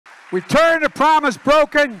We turned a promise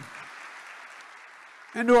broken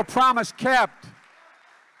into a promise kept.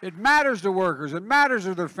 It matters to workers. It matters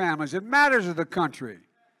to their families. It matters to the country.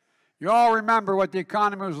 You all remember what the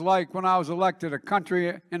economy was like when I was elected, a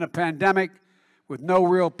country in a pandemic with no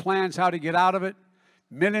real plans how to get out of it,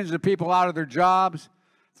 millions of people out of their jobs.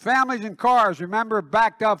 Families and cars, remember,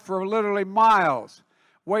 backed up for literally miles,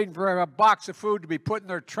 waiting for a box of food to be put in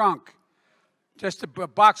their trunk. Just a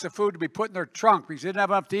box of food to be put in their trunk because they didn't have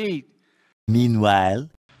enough to eat. Meanwhile,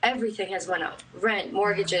 everything has went up. Rent,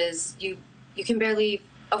 mortgages, you can barely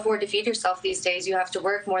afford to feed yourself these days. You have to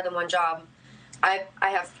work more than one job. I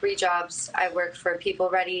have 3 jobs. I work for People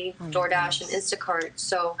Ready, DoorDash, and Instacart.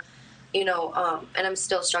 So, you know, and I'm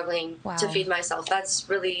still struggling to feed myself. That's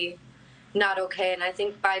really not okay. And I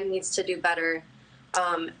think Biden needs to do better.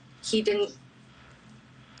 He didn't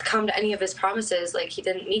come to any of his promises. Like, he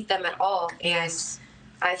didn't meet them at all. Yes.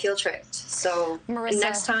 And I feel tricked. So Marissa,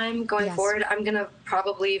 next time going forward, I'm going to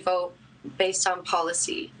probably vote based on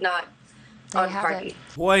policy, not on party.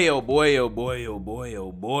 Boy, oh boy, oh boy, oh boy,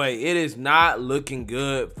 oh boy. It is not looking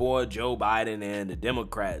good for Joe Biden and the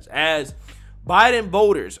Democrats, as Biden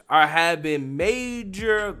voters are having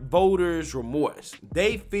major voters remorse.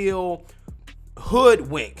 They feel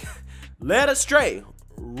hoodwinked, led astray,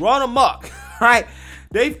 run amok, right?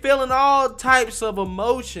 They feeling all types of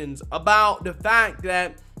emotions about the fact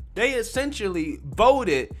that they essentially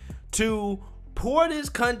voted to pour this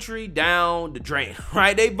country down the drain,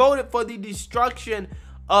 right? They voted for the destruction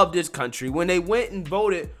of this country when they went and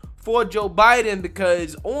voted for Joe Biden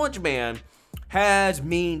because Orange Man has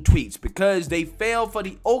mean tweets, because they fell for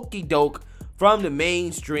the okie doke from the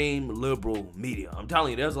mainstream liberal media. I'm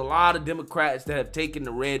telling you, there's a lot of Democrats that have taken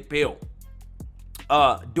the red pill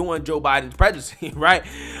during Joe Biden's presidency, right?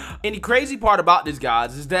 And the crazy part about this,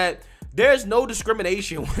 guys, is that there's no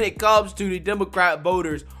discrimination when it comes to the Democrat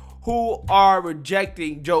voters who are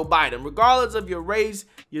rejecting Joe Biden, regardless of your race,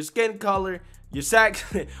 your skin color, your sex,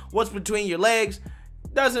 what's between your legs,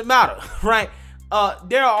 doesn't matter, right?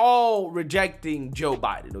 They're all rejecting Joe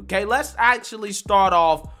Biden, okay? Let's actually start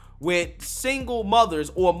off with single mothers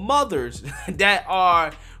or mothers that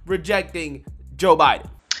are rejecting Joe Biden.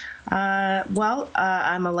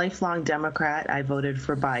 I'm a lifelong Democrat. I voted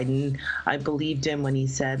for Biden. I believed him when he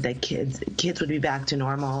said that kids would be back to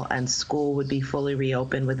normal and school would be fully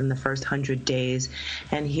reopened within the first 100 days.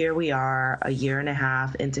 And here we are, a year and a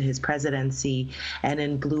half into his presidency, and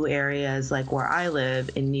in blue areas like where I live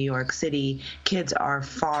in New York City, kids are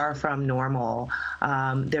far from normal.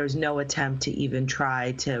 There's no attempt to even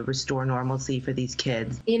try to restore normalcy for these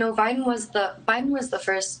kids. You know, Biden was the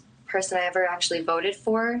first person I ever actually voted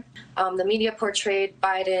for. The media portrayed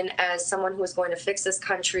Biden as someone who was going to fix this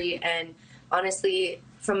country, and honestly,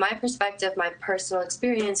 from my perspective, my personal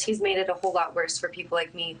experience, he's made it a whole lot worse for people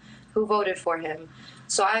like me who voted for him.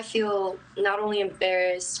 So I feel not only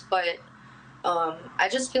embarrassed, but I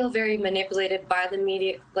just feel very manipulated by the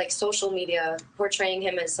media, like social media, portraying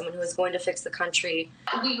him as someone who is going to fix the country.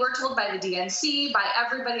 We were told by the DNC, by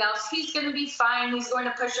everybody else, he's going to be fine. He's going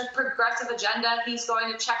to push a progressive agenda. He's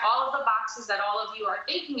going to check all of the boxes that all of you are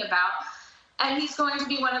thinking about. And he's going to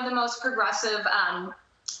be one of the most progressive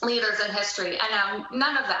leaders in history. And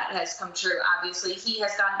none of that has come true, obviously. He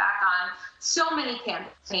has gone back on so many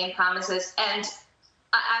campaign promises. And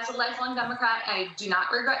as a lifelong Democrat, I do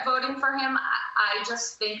not regret voting for him. I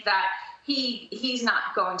just think that he's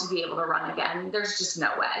not going to be able to run again. There's just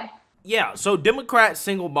no way. Yeah, so Democrat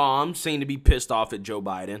single moms seem to be pissed off at Joe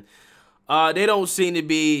Biden. They don't seem to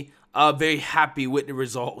be very happy with the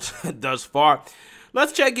results thus far.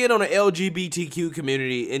 Let's check in on the LGBTQ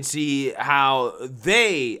community and see how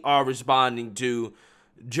they are responding to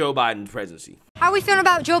Joe Biden's presidency. How are we feeling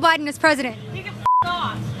about Joe Biden as president? He can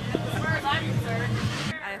off. As far as I'm concerned,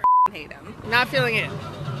 I hate him. Not feeling it.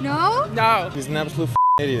 No? No. He's an absolute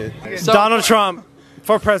idiot. So, Donald Trump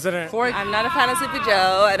for president. I'm not a fan of Sleepy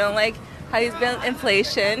Joe. I don't like how he's built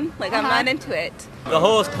inflation. Like, I'm not into it. The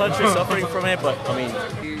whole country is suffering from it, but I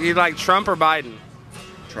mean... You like Trump or Biden?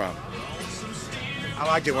 Trump. I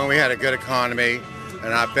liked it when we had a good economy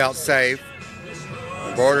and I felt safe.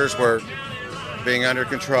 The borders were being under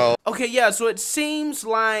control. Okay, yeah, so it seems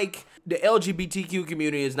like the LGBTQ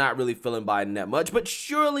community is not really feeling Biden that much, but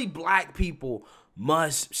surely black people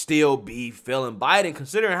must still be feeling Biden,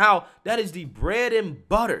 considering how that is the bread and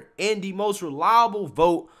butter and the most reliable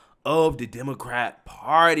vote of the Democrat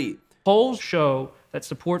Party. Polls show that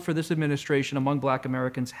support for this administration among black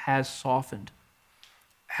Americans has softened.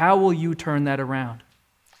 How will you turn that around?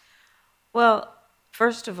 Well,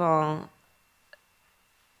 first of all,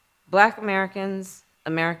 black Americans,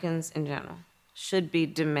 Americans in general, should be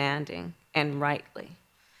demanding, and rightly,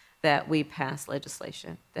 that we pass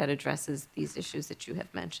legislation that addresses these issues that you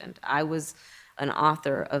have mentioned. I was an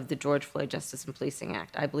author of the George Floyd Justice and Policing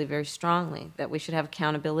Act. I believe very strongly that we should have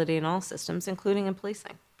accountability in all systems, including in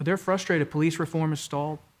policing. But they're frustrated. Police reform is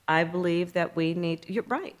stalled. I believe that we need, you're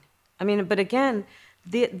right. I mean, but again,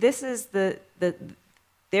 there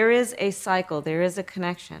is a cycle, there is a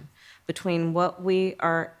connection between what we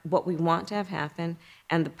want to have happen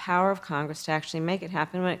and the power of Congress to actually make it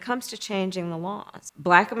happen when it comes to changing the laws.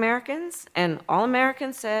 Black Americans and all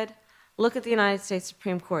Americans said, look at the United States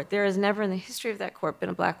Supreme Court. There has never in the history of that court been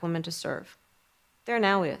a black woman to serve. There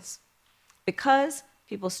now is. Because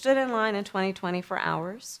people stood in line in 2020 for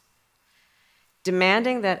hours,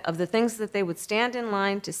 demanding that of the things that they would stand in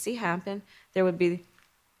line to see happen, there would be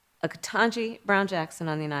a Ketanji Brown Jackson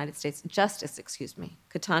on the United States,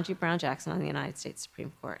 Ketanji Brown Jackson on the United States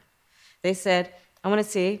Supreme Court. They said, I want to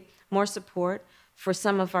see more support for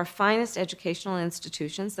some of our finest educational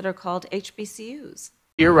institutions that are called HBCUs.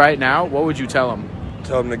 Here right now, what would you tell him?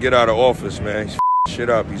 Tell him to get out of office, man. He's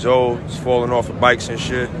shit up. He's old. He's falling off of bikes and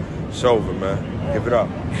shit. It's over, man. Give it up.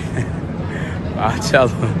 I tell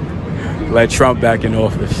him, let Trump back in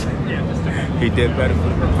office. He did better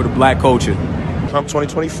for the black culture. Trump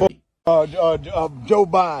 2024. Joe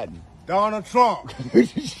Biden. Donald Trump.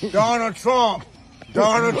 Donald Trump.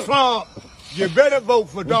 Donald Trump. You better vote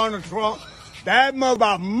for Donald Trump. That mother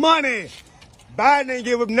about money. Biden didn't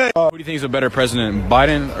give up nothing. Who do you think is a better president,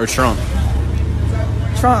 Biden or Trump?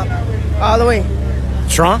 Trump, all the way.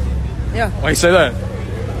 Trump? Yeah. Why you say that?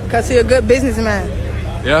 Because he's a good businessman.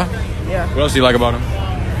 Yeah? Yeah. What else do you like about him?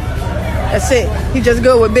 That's it. He's just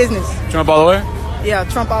good with business. Trump all the way? Yeah,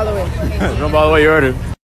 Trump all the way. Trump all the way, you heard it.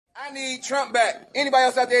 I need Trump back. Anybody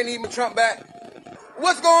else out there need Trump back?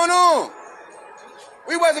 What's going on?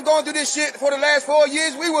 We wasn't going through this shit for the last 4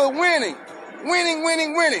 years. We were winning.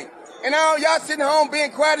 Winning. And now y'all sitting home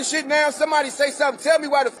being quiet and shit now. Somebody say something. Tell me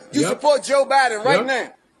why you support Joe Biden right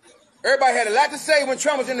now. Everybody had a lot to say when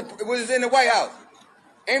Trump was in the White House.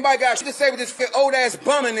 Anybody got shit to say with this old ass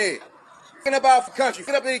bum in there? Get up out the country.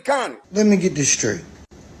 Get up the economy. Let me get this straight.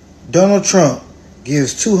 Donald Trump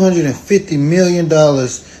gives $250 million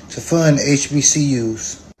to fund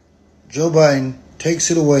HBCUs. Joe Biden takes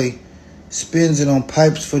it away, spends it on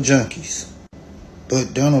pipes for junkies.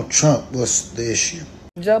 But Donald Trump was the issue.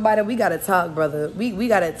 Joe Biden, we got to talk, brother. We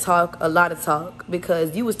got to talk, a lot of talk,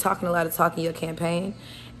 because you was talking a lot of talk in your campaign,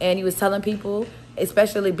 and you was telling people,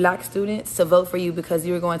 especially black students, to vote for you because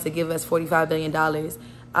you were going to give us $45 billion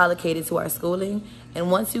allocated to our schooling.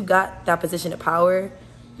 And once you got that position of power,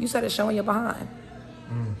 you started showing your behind.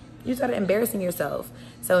 You started embarrassing yourself.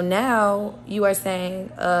 So now you are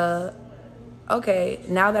saying, okay,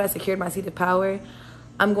 now that I secured my seat of power,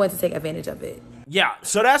 I'm going to take advantage of it. Yeah,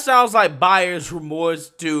 so that sounds like buyer's remorse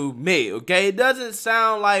to me, okay? It doesn't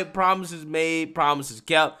sound like promises made, promises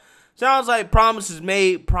kept. Sounds like promises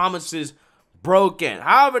made, promises broken.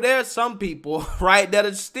 However, there are some people, right, that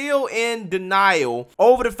are still in denial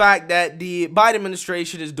over the fact that the Biden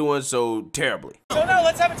administration is doing so terribly. So now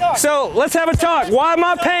let's have a talk. Why am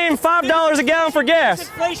I paying $5 a gallon for gas? There's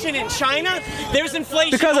inflation in China. There's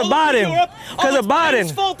inflation because of Biden. Because of Biden.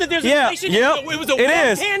 It's fault that there's inflation. Yep. It was a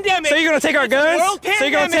world pandemic. So you're gonna take our guns? So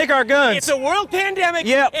you're gonna take our guns? It's a world pandemic.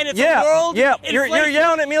 Yep. And it's a world. Yep. You're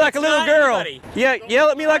yelling at me like a little girl. Anybody. Yeah. Yell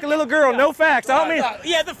at me like a little girl. No facts. I don't mean.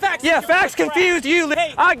 Yeah, the facts. Yeah, facts confused you.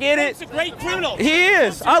 Hey, I get it. Trump's a great criminal. He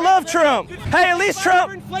is. I love Trump. Hey, at least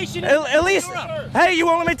Trump. At least. Hey, you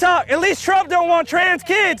won't let me talk. At least Trump don't want trans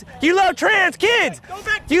kids. You love trans kids.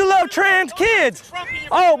 You love trans kids.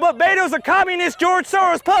 Oh, but Beto's a communist George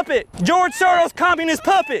Soros puppet. George Soros communist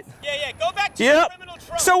puppet. Yeah. Go back to criminal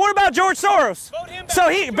Trump. So what about George Soros? So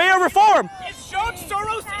Beto reform. Is George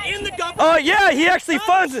Soros in the government? Yeah, he actually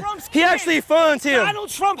funds it. He actually funds him. Donald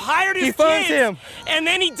Trump hired his He funds kids, him. And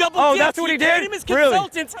then he double Oh, that's what he did? Him as Really?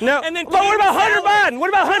 consultants, No. And then But what about Hunter Biden? What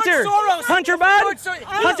about George Hunter? Soros. Hunter Biden?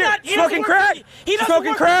 Hunter smoking crack? He doesn't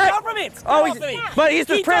Smoking work crack? for the government. Oh, but he's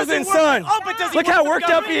the president's son. Look how worked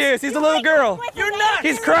up he is. He's a little girl. You're nuts.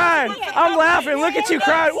 He's crying. I'm laughing. Look at you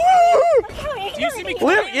crying. Woo! Do you see me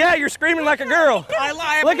crying? Yeah, you're screaming like a girl.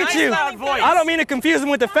 Look at you. I don't mean to confuse him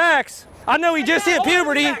with the facts. I know he just hit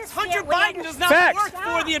puberty. Hunter Biden does not Facts. work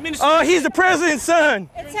for the administration. He's the president's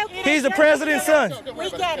son. He's the president's son.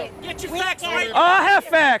 We get it. Get your facts right. I have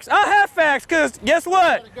facts. I have facts, because guess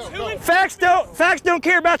what? Facts don't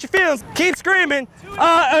care about your feelings. Keep screaming.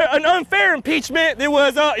 An unfair impeachment that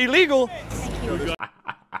was illegal.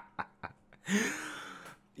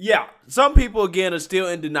 Yeah, some people, again, are still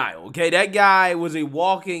in denial, okay? That guy was a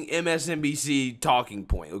walking MSNBC talking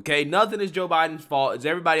point, okay? Nothing is Joe Biden's fault. It's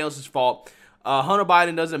everybody else's fault. Hunter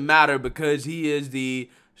Biden doesn't matter because he is the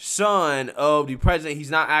son of the president. He's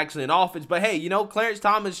not actually in office. But hey, you know, Clarence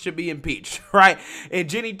Thomas should be impeached, right? And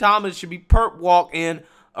Jenny Thomas should be perp walked and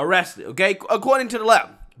arrested, okay? According to the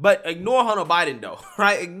left. But ignore Hunter Biden, though,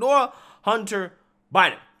 right? Ignore Hunter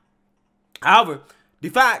Biden. However, the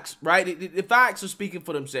facts, right? The facts are speaking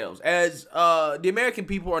for themselves. As the American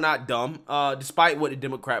people are not dumb, despite what the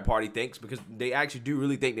Democrat Party thinks, because they actually do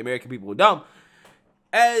really think the American people are dumb.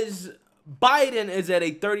 As Biden is at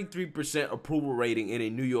a 33% approval rating in a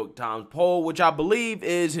New York Times poll, which I believe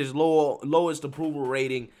is his lowest approval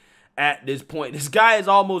rating at this point. This guy is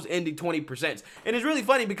almost in the 20%. And it's really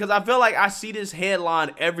funny because I feel like I see this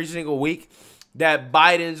headline every single week that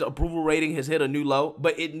Biden's approval rating has hit a new low,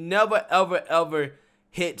 but it never, ever, ever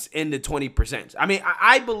hits in the 20%. I mean,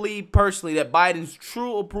 I believe personally that Biden's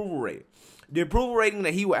true approval rating, the approval rating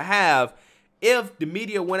that he would have if the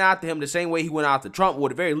media went after him the same way he went after Trump, or at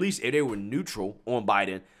the very least, if they were neutral on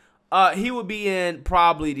Biden, he would be in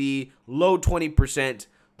probably the low 20%,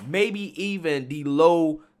 maybe even the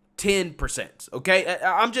low 10%, okay?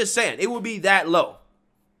 I'm just saying, it would be that low,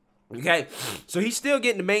 okay? So he's still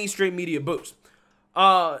getting the mainstream media boost.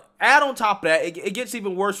 Add on top of that, it gets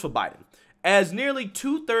even worse for Biden, as nearly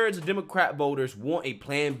 2/3 of Democrat voters want a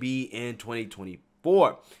plan B in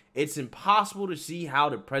 2024. It's impossible to see how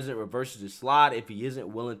the president reverses his slide if he isn't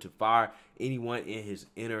willing to fire anyone in his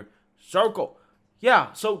inner circle.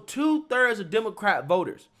 Yeah, so 2/3 of Democrat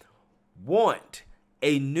voters want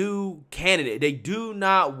a new candidate. They do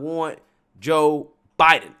not want Joe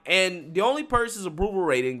Biden. And the only person's approval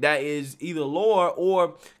rating that is either lower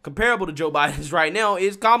or comparable to Joe Biden's right now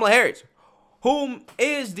is Kamala Harris, whom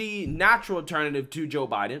is the natural alternative to Joe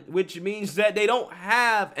Biden, which means that they don't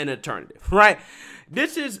have an alternative, right?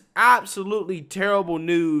 This is absolutely terrible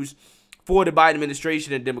news for the Biden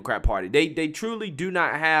administration and Democrat Party. They truly do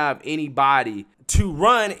not have anybody to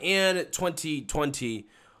run in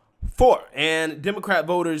 2024. And Democrat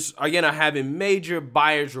voters, again, are having major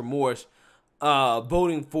buyer's remorse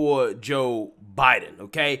voting for Joe Biden,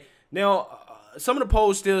 okay? Now, some of the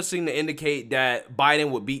polls still seem to indicate that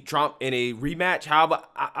Biden would beat Trump in a rematch. However,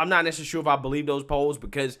 I'm not necessarily sure if I believe those polls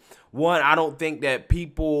because, one, I don't think that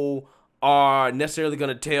people are necessarily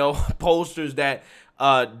going to tell pollsters that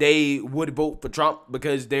they would vote for Trump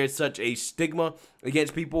because there's such a stigma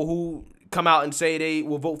against people who come out and say they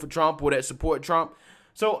will vote for Trump or that support Trump.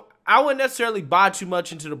 So I wouldn't necessarily buy too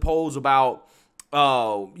much into the polls about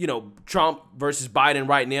you know, Trump versus Biden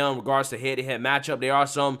right now in regards to head-to-head matchup. There are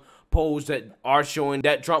some polls that are showing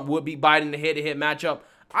that Trump would beat Biden in the head-to-head matchup.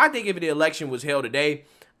 I think if the election was held today,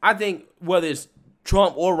 I think whether it's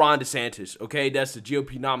Trump or Ron DeSantis, okay, that's the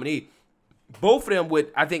GOP nominee, both of them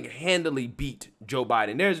would, I think, handily beat Joe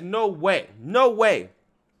Biden. There's no way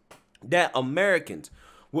that Americans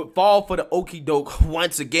would fall for the okie doke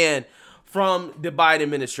once again from the Biden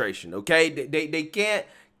administration, okay? They can't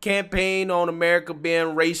campaign on America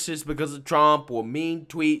being racist because of Trump or mean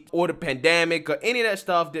tweets or the pandemic or any of that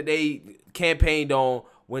stuff that they campaigned on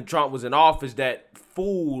when Trump was in office that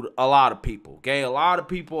fooled a lot of people, okay? A lot of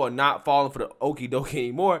people are not falling for the okie doke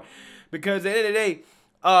anymore because at the end of the day,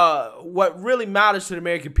 what really matters to the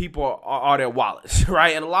American people are their wallets,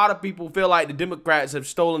 right? And a lot of people feel like the Democrats have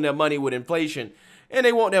stolen their money with inflation and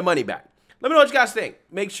they want their money back. Let me know what you guys think.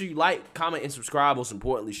 Make sure you like, comment, and subscribe. Most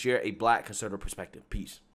importantly, share a Black conservative perspective. Peace.